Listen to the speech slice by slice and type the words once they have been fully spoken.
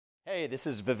Hey, this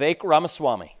is Vivek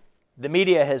Ramaswamy. The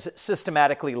media has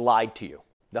systematically lied to you.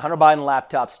 The Hunter Biden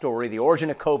laptop story, the origin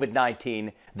of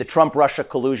COVID-19, the Trump-Russia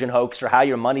collusion hoax, or how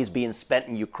your money's being spent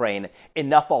in Ukraine.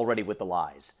 Enough already with the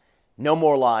lies. No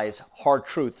more lies, hard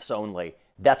truths only.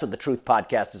 That's what the Truth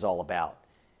Podcast is all about.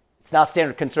 It's not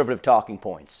standard conservative talking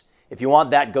points. If you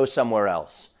want that, go somewhere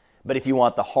else. But if you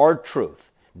want the hard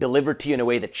truth delivered to you in a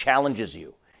way that challenges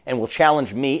you and will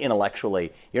challenge me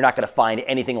intellectually, you're not going to find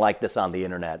anything like this on the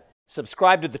internet.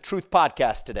 Subscribe to the Truth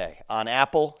Podcast today on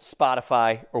Apple,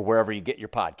 Spotify, or wherever you get your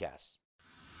podcasts.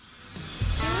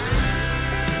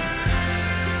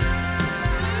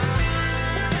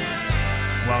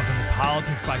 Welcome to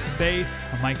Politics by Faith.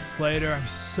 I'm Mike Slater. I'm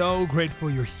so grateful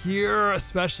you're here,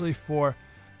 especially for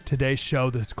today's show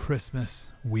this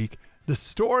Christmas week. The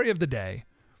story of the day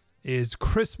is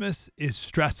Christmas is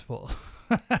stressful.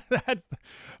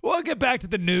 We'll get back to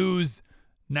the news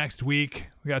next week.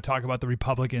 We got to talk about the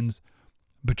Republicans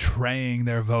betraying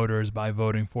their voters by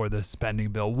voting for the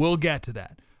spending bill. We'll get to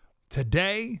that.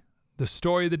 Today, the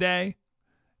story of the day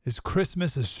is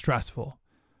Christmas is stressful.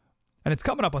 And it's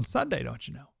coming up on Sunday, don't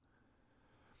you know?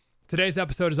 Today's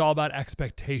episode is all about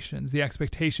expectations, the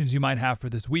expectations you might have for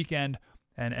this weekend,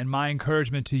 and my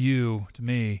encouragement to you, to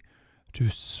me, to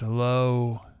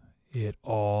slow it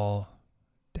all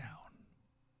down.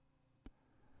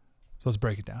 So let's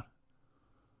break it down.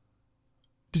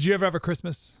 Did you ever have a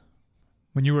Christmas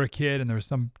when you were a kid and there was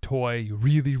some toy you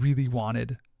really, really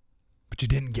wanted, but you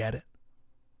didn't get it?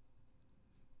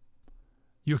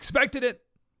 You expected it.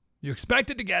 You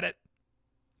expected to get it.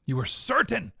 You were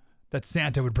certain that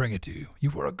Santa would bring it to you. You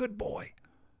were a good boy.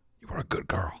 You were a good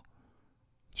girl.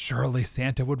 Surely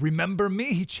Santa would remember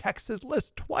me. He checks his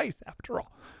list twice after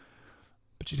all.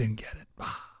 But you didn't get it.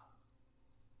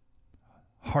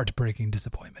 Heartbreaking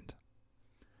disappointment.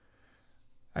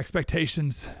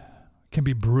 Expectations can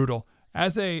be brutal.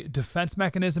 As a defense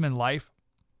mechanism in life,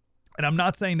 and I'm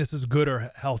not saying this is good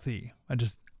or healthy,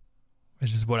 it's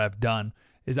just what I've done,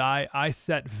 is I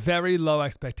set very low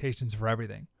expectations for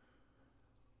everything.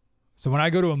 So when I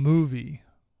go to a movie,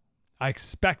 I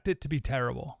expect it to be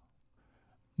terrible.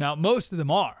 Now, most of them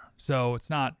are, so it's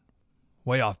not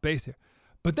way off base here.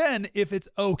 But then if it's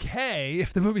okay,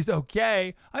 if the movie's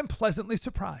okay, I'm pleasantly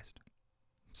surprised.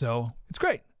 So it's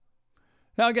great.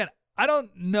 Now, again, I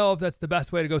don't know if that's the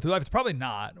best way to go through life. It's probably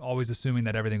not, always assuming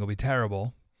that everything will be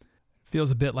terrible. It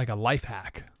feels a bit like a life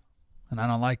hack, and I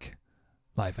don't like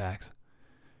life hacks.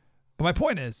 But my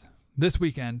point is, this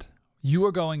weekend, you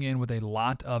are going in with a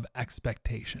lot of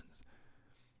expectations,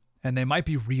 and they might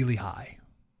be really high.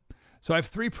 So I have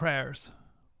 3 prayers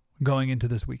going into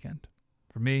this weekend,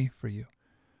 for me, for you.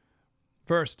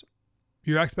 First,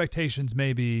 your expectations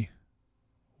may be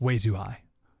way too high.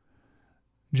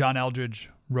 John Eldridge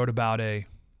wrote about a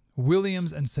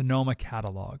Williams and Sonoma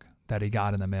catalog that he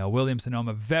got in the mail. Williams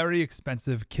Sonoma, very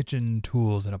expensive kitchen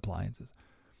tools and appliances.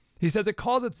 He says it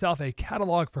calls itself a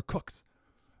catalog for cooks,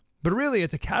 but really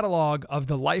it's a catalog of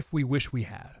the life we wish we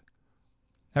had.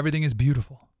 Everything is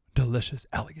beautiful, delicious,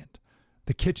 elegant.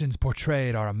 The kitchens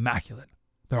portrayed are immaculate.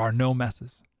 There are no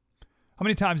messes. How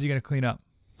many times are you going to clean up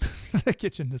the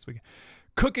kitchen this weekend?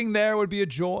 Cooking there would be a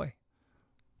joy.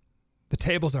 The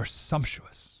tables are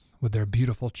sumptuous with their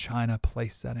beautiful china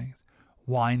place settings,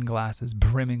 wine glasses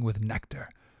brimming with nectar,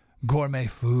 gourmet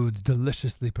foods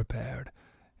deliciously prepared,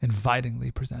 invitingly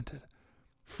presented.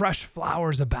 Fresh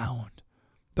flowers abound.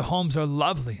 The homes are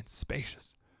lovely and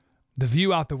spacious. The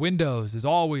view out the windows is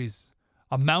always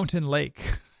a mountain lake,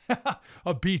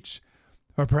 a beach,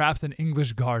 or perhaps an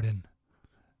English garden.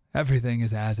 Everything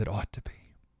is as it ought to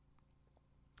be.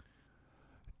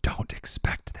 Don't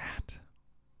expect that.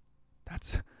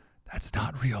 That's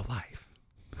not real life.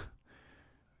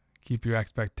 Keep your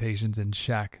expectations in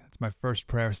check. That's my first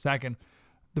prayer. Second,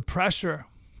 the pressure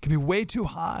can be way too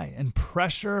high, and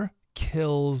pressure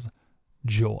kills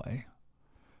joy.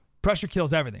 Pressure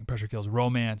kills everything. Pressure kills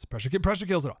romance. Pressure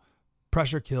kills it all.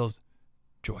 Pressure kills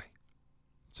joy.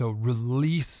 So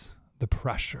release the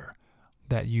pressure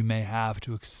that you may have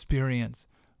to experience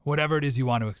whatever it is you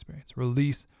want to experience.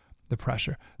 Release the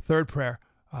pressure. Third prayer,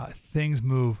 things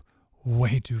move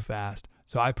way too fast.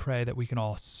 So I pray that we can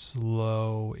all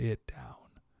slow it down.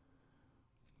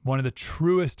 One of the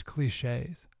truest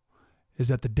cliches is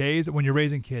that the days, when you're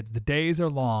raising kids, the days are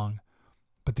long,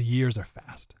 but the years are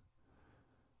fast.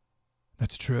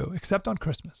 That's true, except on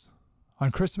Christmas.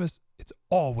 On Christmas, it's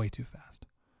all way too fast.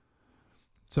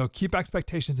 So keep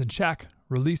expectations in check,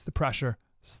 release the pressure,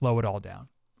 slow it all down.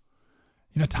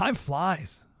 You know, time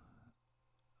flies.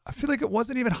 I feel like it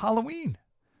wasn't even Halloween.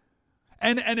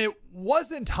 And it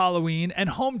wasn't Halloween, and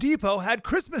Home Depot had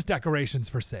Christmas decorations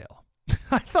for sale.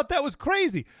 I thought that was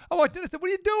crazy. I walked in and said, what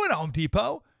are you doing at Home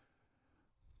Depot?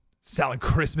 Selling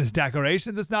Christmas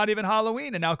decorations. It's not even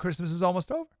Halloween, and now Christmas is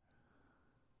almost over.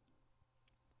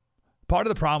 Part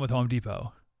of the problem with Home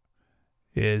Depot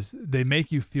is they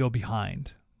make you feel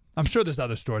behind. I'm sure there's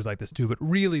other stores like this too, but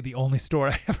really the only store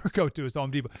I ever go to is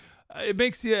Home Depot. It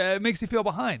makes you feel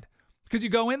behind because you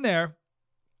go in there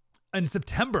in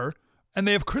September and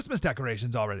they have Christmas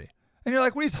decorations already. And you're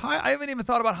like, I haven't even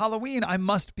thought about Halloween. I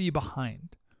must be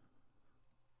behind.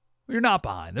 Well, you're not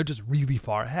behind. They're just really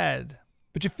far ahead.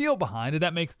 But you feel behind, and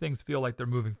that makes things feel like they're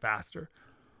moving faster.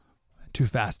 Too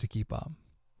fast to keep up.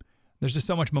 There's just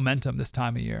so much momentum this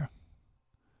time of year.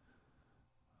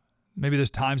 Maybe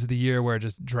there's times of the year where it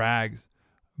just drags,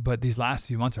 but these last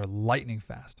few months are lightning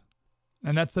fast.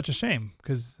 And that's such a shame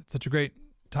because it's such a great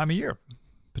time of year,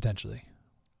 potentially.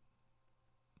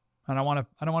 And I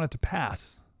don't want it to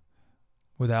pass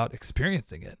without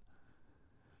experiencing it.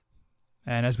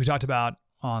 And as we talked about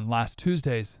on last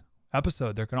Tuesday's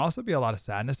episode, there can also be a lot of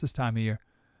sadness this time of year,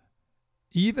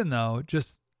 even though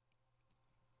just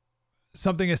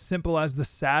something as simple as the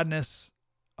sadness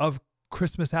of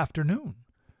Christmas afternoon.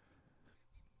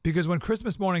 Because when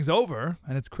Christmas morning's over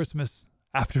and it's Christmas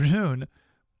afternoon,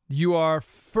 you are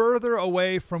further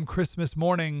away from Christmas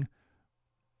morning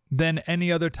than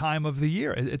any other time of the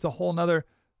year. It's a whole nother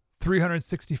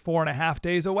 364 and a half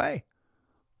days away.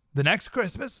 The next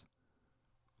Christmas.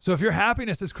 So if your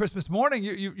happiness is Christmas morning,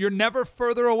 you're never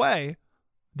further away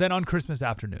than on Christmas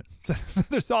afternoon. So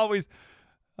there's always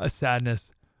a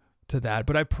sadness to that.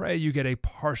 But I pray you get a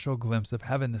partial glimpse of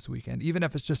heaven this weekend, even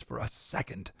if it's just for a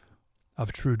second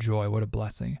of true joy. What a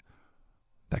blessing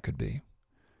that could be.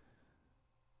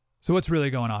 So what's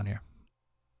really going on here?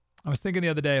 I was thinking the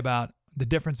other day about the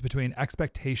difference between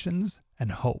expectations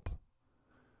and hope.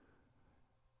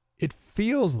 It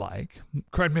feels like,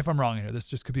 correct me if I'm wrong here, this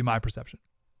just could be my perception.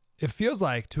 It feels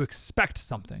like to expect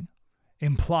something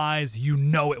implies you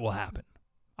know it will happen.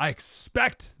 I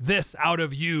expect this out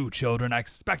of you, children. I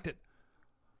expect it.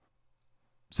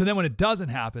 So then when it doesn't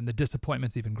happen, the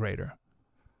disappointment's even greater.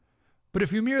 But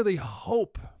if you merely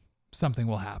hope something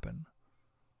will happen,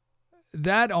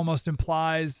 that almost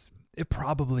implies it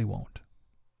probably won't.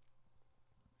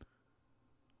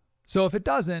 So if it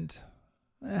doesn't,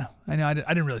 I know I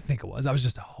didn't really think it was. I was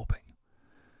just hoping.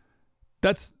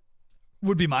 That's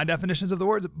would be my definitions of the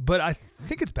words, but I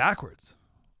think it's backwards.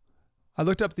 I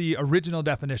looked up the original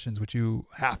definitions, which you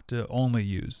have to only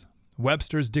use.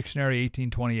 Webster's Dictionary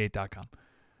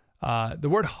 1828.com. The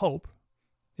word hope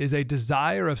is a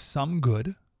desire of some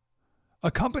good,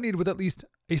 accompanied with at least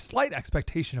a slight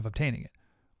expectation of obtaining it,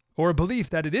 or a belief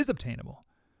that it is obtainable.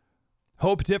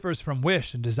 Hope differs from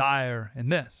wish and desire in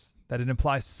this, that it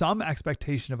implies some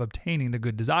expectation of obtaining the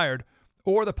good desired,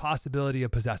 or the possibility of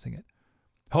possessing it.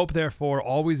 Hope, therefore,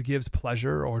 always gives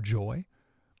pleasure or joy,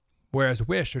 whereas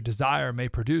wish or desire may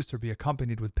produce or be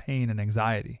accompanied with pain and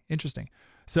anxiety. Interesting.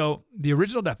 So the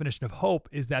original definition of hope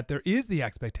is that there is the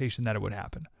expectation that it would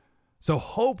happen. So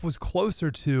hope was closer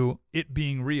to it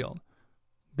being real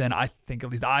than I think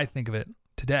of it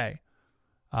today.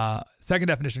 Second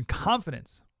definition,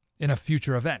 confidence in a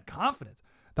future event. Confidence,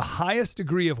 the highest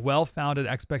degree of well-founded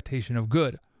expectation of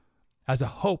good, as a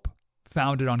hope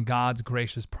founded on God's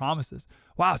gracious promises.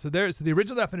 Wow, so the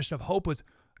original definition of hope was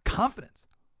confidence.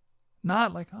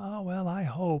 Not like, oh, well, I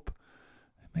hope,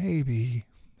 maybe.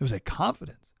 It was a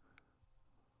confidence.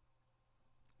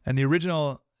 And the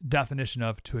original definition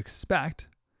of to expect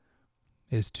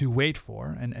is to wait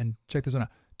for, and check this one out,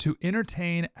 to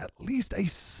entertain at least a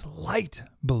slight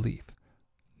belief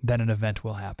that an event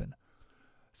will happen.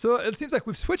 So it seems like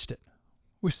we've switched it.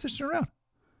 We've switched it around.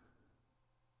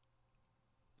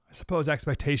 I suppose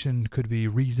expectation could be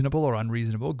reasonable or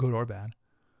unreasonable, good or bad.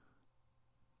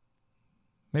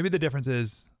 Maybe the difference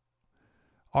is,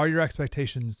 are your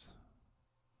expectations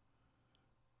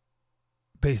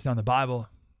based on the Bible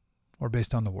or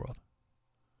based on the world?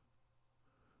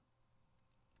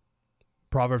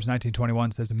 Proverbs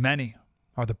 19:21 says, many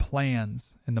are the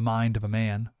plans in the mind of a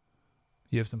man.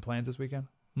 You have some plans this weekend?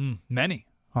 Many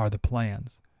are the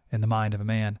plans in the mind of a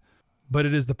man, but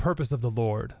it is the purpose of the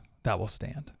Lord that will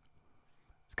stand.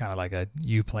 It's kind of like a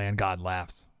you plan, God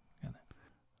laughs.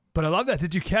 But I love that.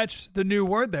 Did you catch the new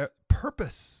word there?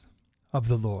 Purpose of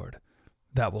the Lord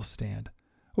that will stand.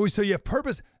 Oh, so you have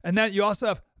purpose, and that you also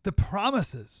have the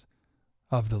promises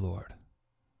of the Lord.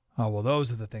 Oh, well,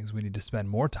 those are the things we need to spend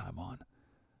more time on.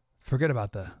 Forget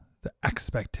about the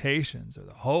expectations or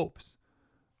the hopes.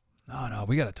 No,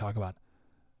 we got to talk about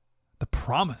the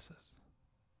promises.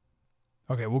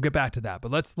 Okay, we'll get back to that,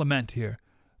 but let's lament here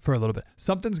for a little bit.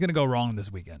 Something's going to go wrong this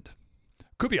weekend.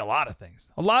 Could be a lot of things.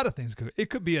 A lot of things.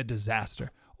 It could be a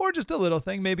disaster. Or just a little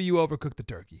thing. Maybe you overcook the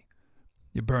turkey.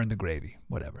 You burn the gravy,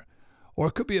 whatever. Or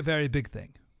it could be a very big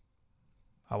thing.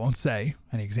 I won't say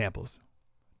any examples.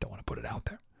 Don't want to put it out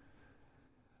there.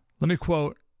 Let me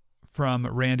quote from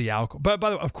Randy Alcorn. But by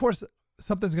the way, of course,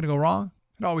 something's going to go wrong.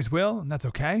 It always will, and that's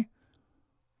okay.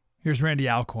 Here's Randy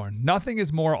Alcorn. Nothing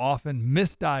is more often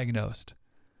misdiagnosed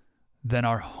than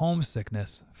our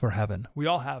homesickness for heaven. We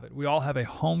all have it. We all have a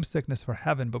homesickness for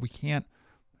heaven, but we can't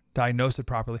diagnose it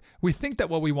properly. We think that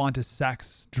what we want is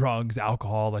sex, drugs,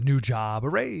 alcohol, a new job, a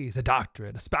raise, a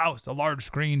doctorate, a spouse, a large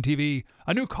screen TV,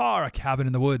 a new car, a cabin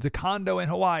in the woods, a condo in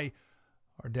Hawaii,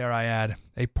 or dare I add,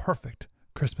 a perfect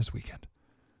Christmas weekend.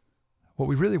 What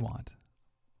we really want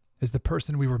is the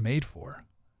person we were made for,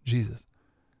 Jesus,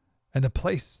 and the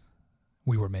place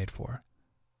we were made for,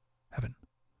 heaven.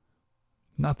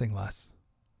 Nothing less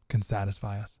can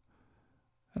satisfy us.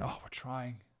 And we're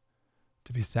trying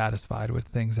to be satisfied with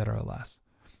things that are less.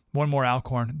 One more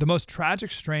Alcorn. The most tragic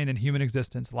strain in human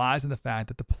existence lies in the fact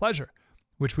that the pleasure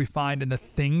which we find in the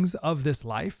things of this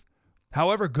life,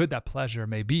 however good that pleasure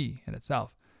may be in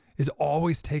itself, is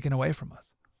always taken away from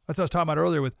us. That's what I was talking about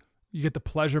earlier with you get the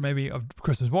pleasure maybe of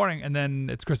Christmas morning and then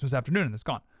it's Christmas afternoon and it's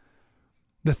gone.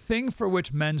 The thing for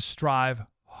which men strive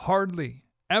hardly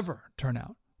ever turn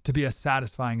out to be as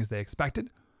satisfying as they expected.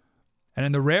 And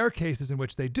in the rare cases in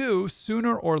which they do,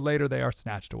 sooner or later they are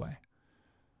snatched away.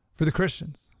 For the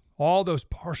Christians, all those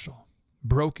partial,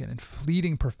 broken, and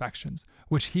fleeting perfections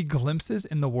which he glimpses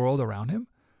in the world around him,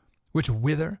 which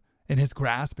wither in his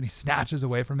grasp and he snatches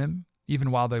away from him even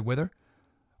while they wither,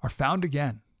 are found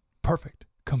again, perfect,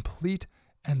 complete,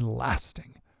 and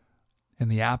lasting in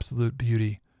the absolute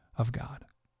beauty of God.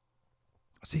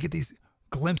 So you get these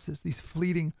glimpses, these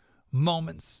fleeting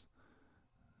moments.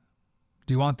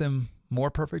 Do you want them more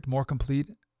perfect, more complete,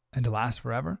 and to last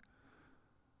forever?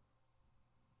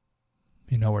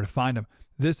 You know where to find them.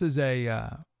 This is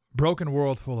a broken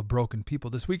world full of broken people.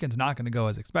 This weekend's not going to go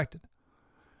as expected.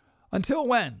 Until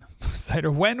when?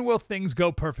 Cider, when will things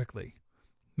go perfectly?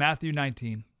 Matthew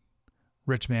 19.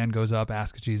 Rich man goes up,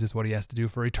 asks Jesus what he has to do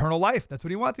for eternal life. That's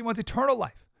what he wants. He wants eternal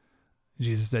life.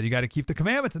 Jesus said, you got to keep the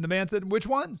commandments. And the man said, which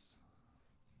ones?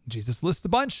 Jesus lists a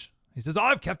bunch. He says,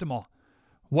 I've kept them all.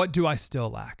 What do I still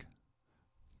lack?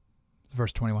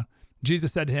 Verse 21.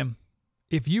 Jesus said to him,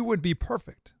 if you would be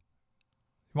perfect,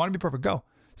 you want to be perfect, go.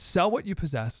 Sell what you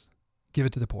possess, give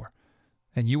it to the poor,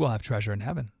 and you will have treasure in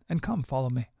heaven. And come, follow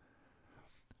me.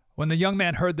 When the young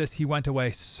man heard this, he went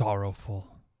away sorrowful,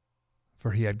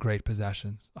 for he had great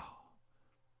possessions.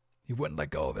 He wouldn't let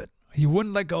go of it. He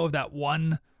wouldn't let go of that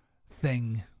one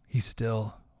thing he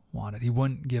still wanted. He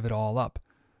wouldn't give it all up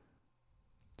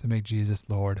to make Jesus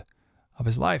Lord of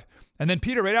his life. And then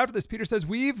Peter, right after this, Peter says,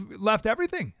 we've left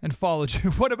everything and followed you.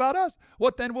 What about us?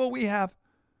 What then will we have?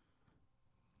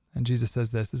 And Jesus says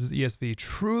this is ESV,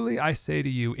 truly I say to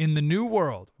you, in the new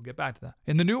world, we'll get back to that,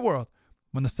 in the new world,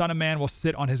 when the Son of Man will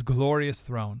sit on his glorious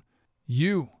throne,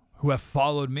 you who have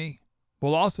followed me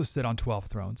will also sit on 12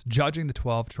 thrones, judging the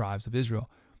 12 tribes of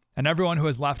Israel. And everyone who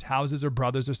has left houses or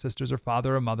brothers or sisters or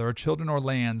father or mother or children or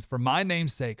lands for my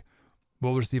name's sake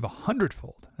will receive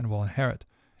 100-fold and will inherit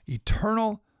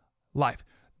eternal life.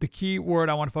 The key word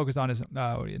I want to focus on is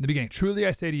in the beginning. Truly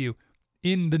I say to you,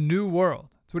 in the new world.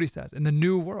 That's what he says, in the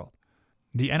new world.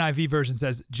 The NIV version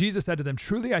says, Jesus said to them,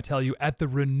 truly I tell you, at the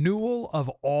renewal of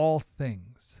all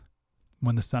things,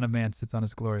 when the Son of Man sits on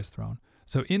his glorious throne.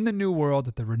 So in the new world,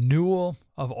 at the renewal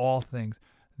of all things,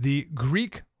 the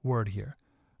Greek word here,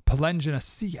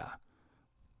 palingenesia,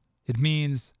 it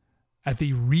means at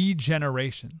the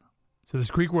regeneration. So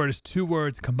this Greek word is two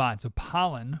words combined. So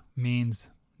palin means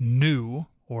new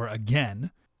or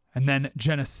again, and then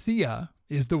genesia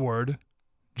is the word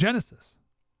Genesis,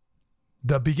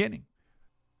 the beginning.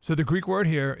 So the Greek word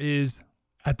here is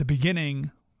at the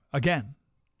beginning again.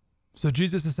 So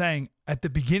Jesus is saying at the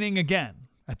beginning again,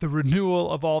 at the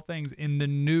renewal of all things in the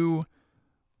new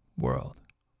world.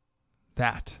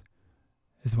 That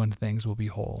is when things will be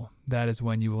whole. That is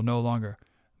when you will no longer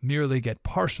merely get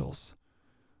partials,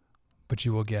 but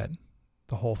you will get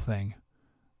the whole thing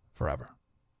forever.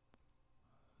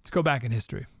 Let's go back in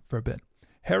history for a bit.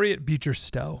 Harriet Beecher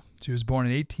Stowe, she was born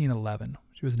in 1811.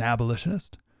 She was an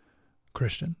abolitionist,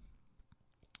 Christian.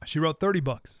 She wrote 30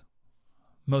 books.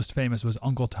 Most famous was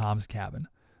Uncle Tom's Cabin,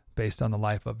 based on the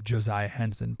life of Josiah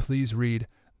Henson. Please read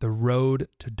The Road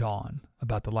to Dawn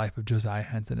about the life of Josiah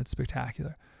Henson. It's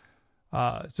spectacular.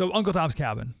 So Uncle Tom's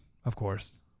Cabin, of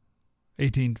course,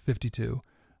 1852.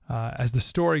 As the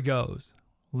story goes,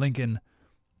 Lincoln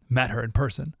met her in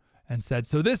person and said,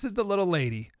 so this is the little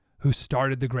lady who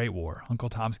started the Great War, Uncle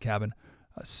Tom's Cabin.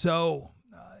 So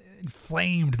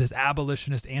inflamed this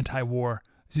abolitionist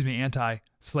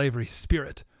anti-slavery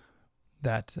spirit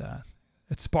that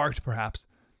it sparked perhaps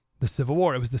the Civil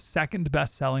War. It was the second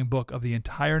best-selling book of the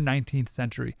entire 19th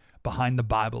century behind the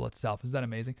Bible itself. Isn't that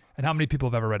amazing? And how many people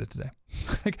have ever read it today?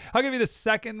 Like, I'll give you the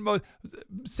second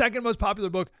most popular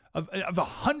book of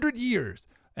 100 years,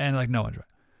 and like no one's read.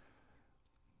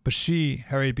 But she,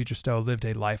 Harriet Beecher Stowe, lived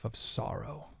a life of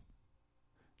sorrow.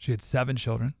 She had 7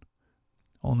 children.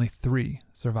 Only 3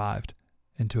 survived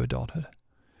into adulthood.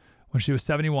 When she was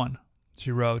 71,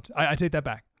 she wrote, I take that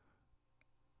back.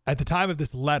 At the time of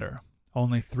this letter,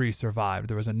 only 3 survived.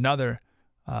 There was another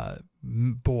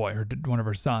boy, one of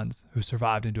her sons, who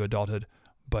survived into adulthood,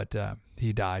 but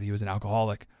he died. He was an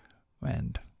alcoholic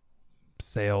and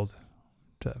sailed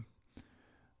to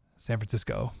San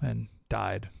Francisco and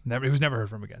died. He was never heard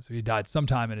from again. So he died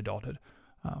sometime in adulthood.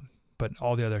 But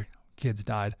all the other kids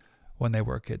died when they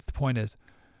were kids. The point is,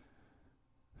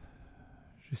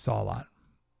 she saw a lot.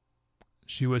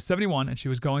 She was 71 and she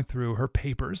was going through her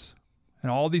papers,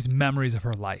 and all these memories of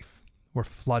her life were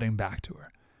flooding back to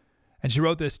her. And she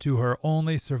wrote this to her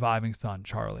only surviving son,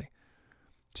 Charlie.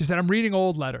 She said, "I'm reading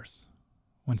old letters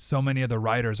when so many of the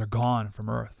writers are gone from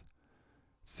earth.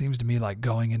 It seems to me like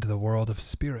going into the world of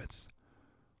spirits.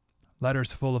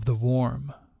 Letters full of the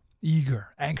warm, eager,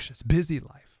 anxious, busy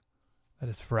life that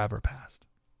is forever past.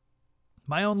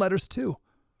 My own letters, too,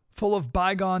 full of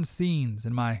bygone scenes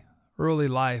in my early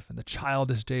life and the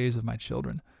childish days of my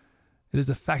children. It is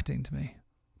affecting to me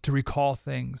to recall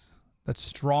things that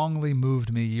strongly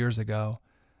moved me years ago,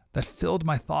 that filled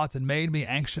my thoughts and made me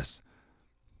anxious,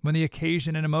 when the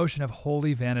occasion and emotion have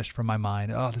wholly vanished from my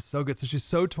mind." Oh, that's so good. So she's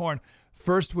so torn,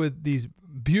 first with these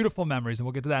beautiful memories, and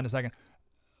we'll get to that in a second.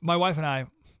 My wife and I,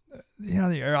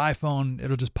 your iPhone,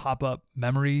 it'll just pop up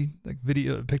memory, like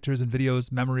video, pictures and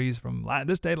videos, memories from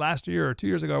this day, last year, or 2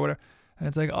 years ago, or whatever. And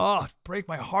it's like, oh, break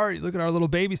my heart. You look at our little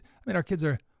babies. I mean, our kids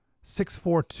are 6,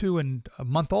 4, 2, and a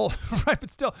month old, right?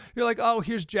 But still, you're like, oh,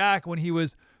 here's Jack when he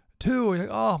was 2. You're like,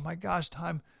 oh my gosh,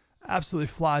 time absolutely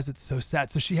flies. It's so sad.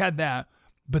 So she had that.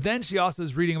 But then she also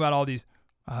is reading about all these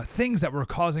things that were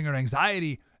causing her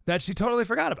anxiety that she totally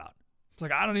forgot about. It's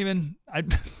like, I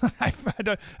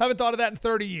haven't thought of that in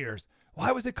 30 years.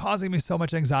 Why was it causing me so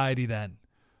much anxiety then?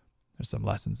 There's some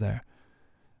lessons there.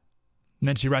 And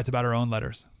then she writes about her own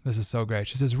letters. This is so great.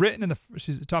 She says,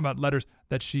 she's talking about letters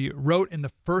that she wrote in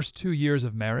the first 2 years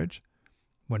of marriage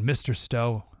when Mr.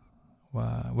 Stowe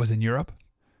was in Europe,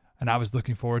 and I was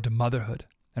looking forward to motherhood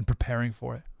and preparing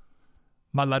for it.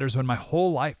 My letters when my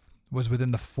whole life was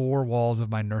within the 4 walls of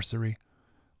my nursery,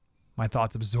 my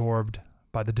thoughts absorbed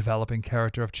by the developing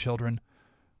character of children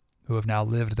who have now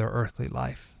lived their earthly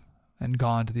life and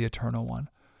gone to the eternal one.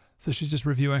 So she's just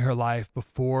reviewing her life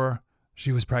before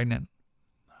she was pregnant,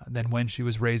 then when she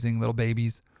was raising little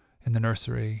babies in the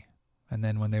nursery, and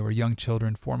then when they were young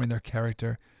children forming their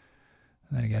character,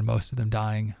 and then again, most of them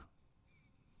dying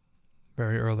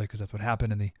very early because that's what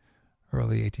happened in the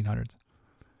early 1800s.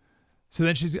 So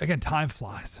then she's, again, time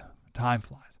flies.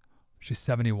 She's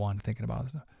 71 thinking about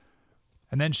this stuff.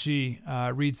 And then she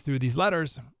reads through these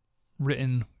letters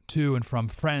written to and from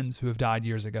friends who have died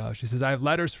years ago. She says, I have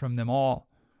letters from them all,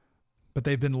 but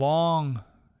they've been long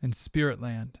in spirit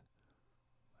land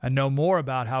and know more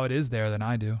about how it is there than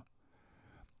I do.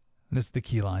 And this is the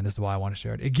key line. This is why I want to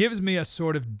share it. It gives me a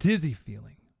sort of dizzy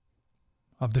feeling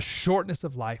of the shortness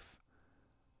of life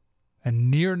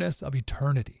and nearness of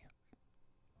eternity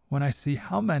when I see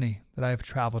how many that I have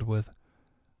traveled with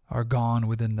are gone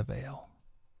within the veil.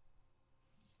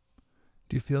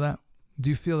 Do you feel that? Do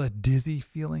you feel a dizzy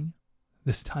feeling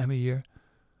this time of year?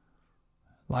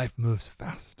 Life moves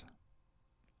fast.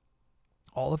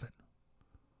 All of it.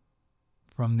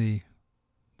 From the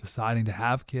deciding to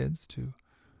have kids to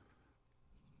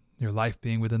your life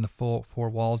being within the full 4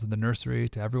 walls of the nursery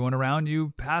to everyone around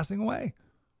you passing away.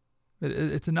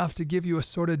 It's enough to give you a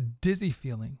sort of dizzy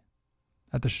feeling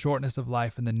at the shortness of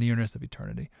life and the nearness of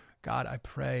eternity. God, I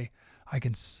pray I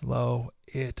can slow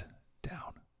it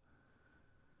down.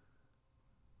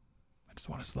 I just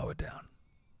want to slow it down.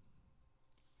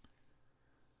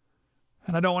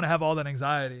 And I don't want to have all that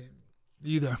anxiety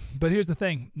either. But here's the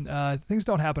thing. Things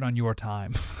don't happen on your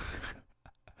time.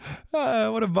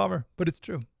 What a bummer. But it's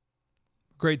true.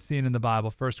 Great scene in the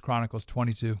Bible, 1 Chronicles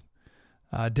 22.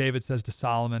 David says to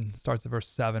Solomon, starts at verse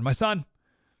 7, My son,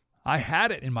 I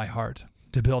had it in my heart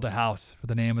to build a house for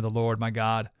the name of the Lord my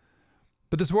God.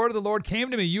 But this word of the Lord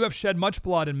came to me. You have shed much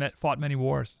blood and fought many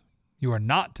wars. You are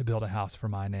not to build a house for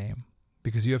my name,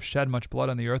 because you have shed much blood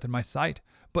on the earth in my sight.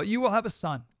 But you will have a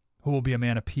son who will be a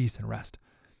man of peace and rest.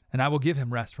 And I will give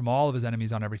him rest from all of his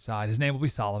enemies on every side. His name will be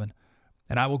Solomon.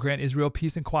 and I will grant Israel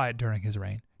peace and quiet during his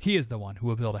reign. He is the one who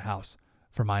will build a house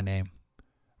for my name.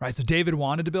 Right? So David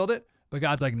wanted to build it, but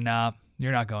God's like, nah,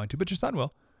 you're not going to, but your son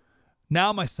will.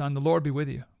 Now, my son, the Lord be with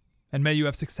you, and may you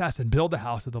have success and build the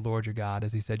house of the Lord your God,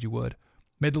 as he said you would.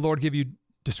 May the Lord give you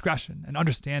discretion and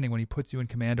understanding when he puts you in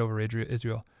command over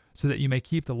Israel, so that you may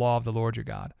keep the law of the Lord your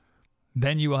God.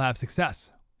 Then you will have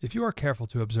success if you are careful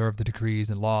to observe the decrees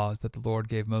and laws that the Lord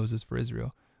gave Moses for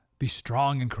Israel. Be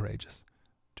strong and courageous.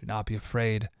 Do not be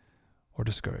afraid or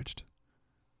discouraged.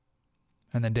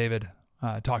 And then David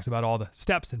talks about all the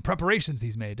steps and preparations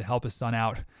he's made to help his son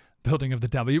out building of the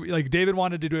temple. Like David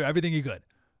wanted to do everything he could.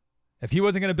 If he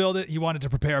wasn't going to build it, he wanted to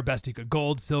prepare best he could.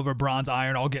 Gold, silver, bronze,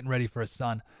 iron, all getting ready for his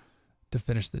son to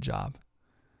finish the job.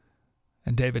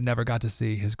 And David never got to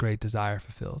see his great desire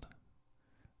fulfilled.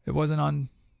 It wasn't going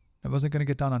to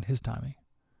get done on his timing.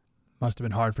 Must have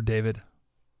been hard for David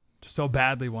to so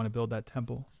badly want to build that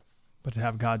temple, but to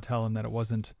have God tell him that it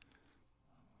wasn't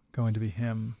going to be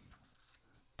him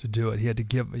to do it. He had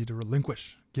to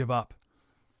relinquish, give up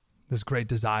this great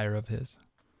desire of his.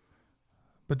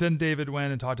 But then David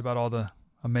went and talked about all the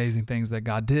amazing things that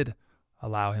God did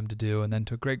allow him to do, and then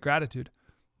took great gratitude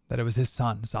that it was his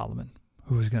son, Solomon,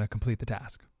 who was going to complete the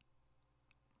task.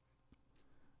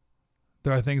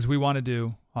 There are things we want to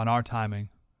do on our timing.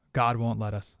 God won't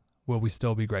let us. Will we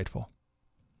still be grateful?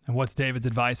 And what's David's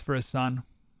advice for his son?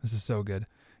 This is so good.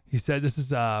 He says, this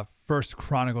is 1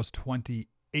 Chronicles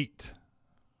 28,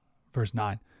 verse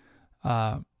 9.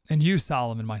 And you,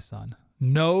 Solomon, my son,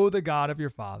 know the God of your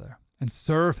father and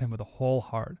serve him with a whole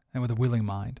heart and with a willing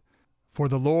mind. For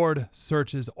the Lord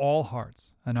searches all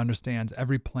hearts and understands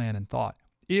every plan and thought.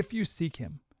 If you seek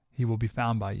him, he will be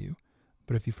found by you.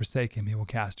 But if you forsake him, he will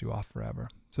cast you off forever.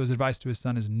 So his advice to his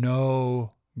son is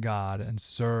know God and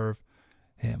serve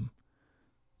him.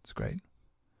 It's great.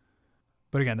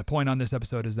 But again, the point on this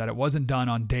episode is that it wasn't done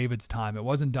on David's time. It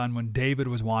wasn't done when David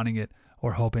was wanting it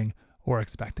or hoping or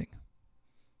expecting.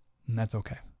 And that's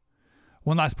okay.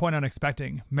 One last point on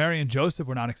expecting. Mary and Joseph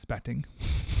were not expecting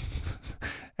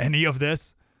any of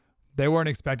this. They weren't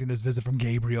expecting this visit from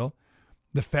Gabriel.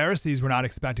 The Pharisees were not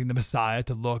expecting the Messiah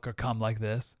to look or come like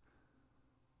this.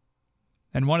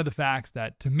 And one of the facts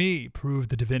that, to me, proved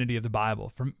the divinity of the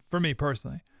Bible, for me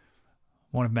personally,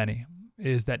 one of many,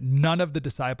 is that none of the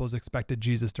disciples expected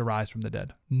Jesus to rise from the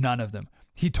dead. None of them.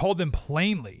 He told them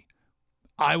plainly,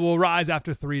 I will rise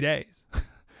after 3 days.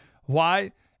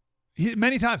 Why?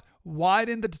 Many times, why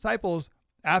didn't the disciples,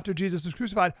 after Jesus was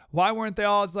crucified, why weren't they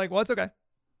all just like, well, it's okay.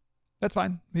 That's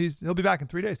fine. He'll be back in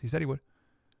 3 days. He said he would.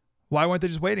 Why weren't they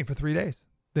just waiting for 3 days?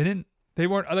 They didn't. They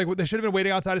weren't like, they should have been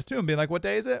waiting outside his tomb, being like, what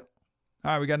day is it?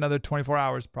 All right, we got another 24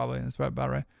 hours probably. That's about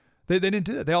right. They didn't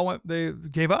do that. They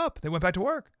gave up. They went back to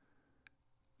work.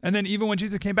 And then even when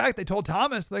Jesus came back, they told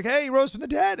Thomas, like, hey, he rose from the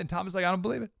dead. And Thomas was like, I don't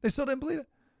believe it. They still didn't believe it.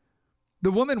 The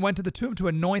woman went to the tomb to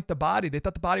anoint the body. They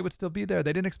thought the body would still be there.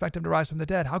 They didn't expect him to rise from the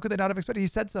dead. How could they not have expected? He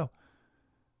said so.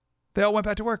 They all went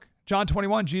back to work. John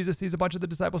 21, Jesus sees a bunch of the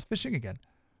disciples fishing again.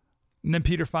 And then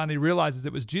Peter finally realizes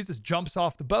it was Jesus, jumps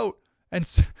off the boat and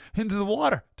into the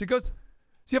water to go.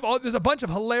 So there's a bunch of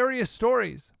hilarious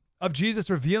stories of Jesus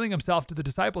revealing himself to the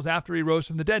disciples after he rose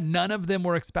from the dead. None of them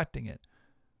were expecting it,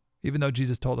 even though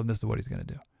Jesus told them this is what he's going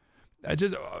to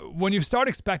do. When you start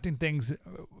expecting things,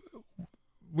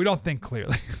 we don't think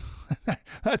clearly.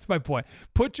 That's my point.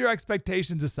 Put your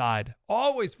expectations aside,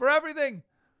 always, for everything.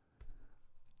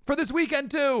 For this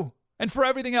weekend too, and for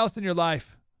everything else in your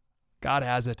life. God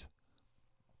has it.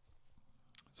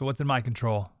 So what's in my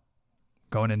control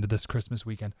going into this Christmas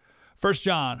weekend? 1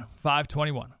 John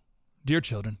 5:21. Dear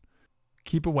children,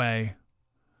 keep away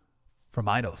from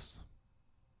idols.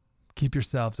 Keep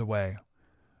yourselves away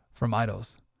from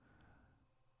idols.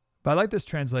 But I like this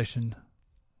translation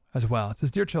as well. It says,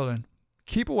 dear children,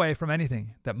 keep away from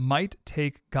anything that might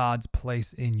take God's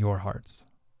place in your hearts.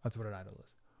 That's what an idol is.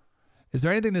 Is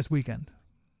there anything this weekend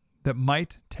that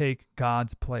might take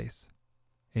God's place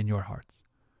in your hearts?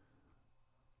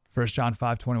 1 John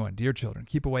 5:21. Dear children,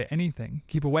 keep away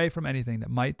from anything that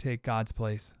might take God's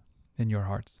place in your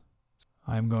hearts.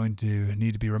 I'm going to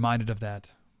need to be reminded of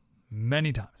that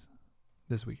many times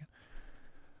this weekend.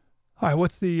 All right,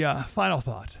 what's the final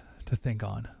thought to think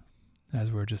on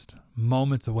as we're just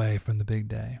moments away from the big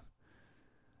day?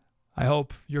 I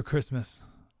hope your Christmas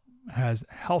has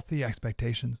healthy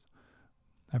expectations.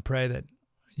 I pray that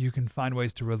you can find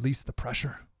ways to release the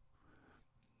pressure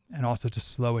and also to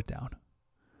slow it down.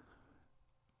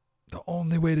 The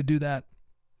only way to do that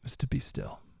is to be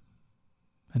still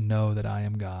and know that I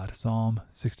am God. Psalm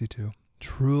 62.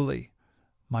 Truly,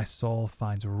 my soul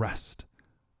finds rest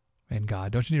in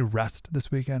God. Don't you need rest this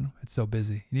weekend? It's so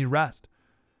busy. You need rest.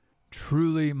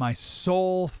 Truly, my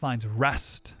soul finds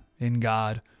rest in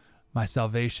God. My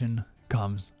salvation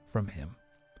comes from him.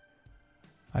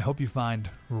 I hope you find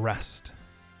rest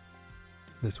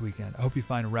this weekend. I hope you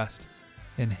find rest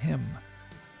in him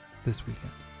this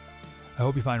weekend. I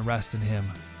hope you find rest in him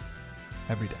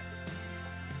every day.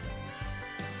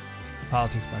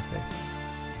 Politics by Faith.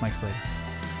 Mike Slater.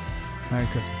 Merry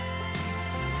Christmas.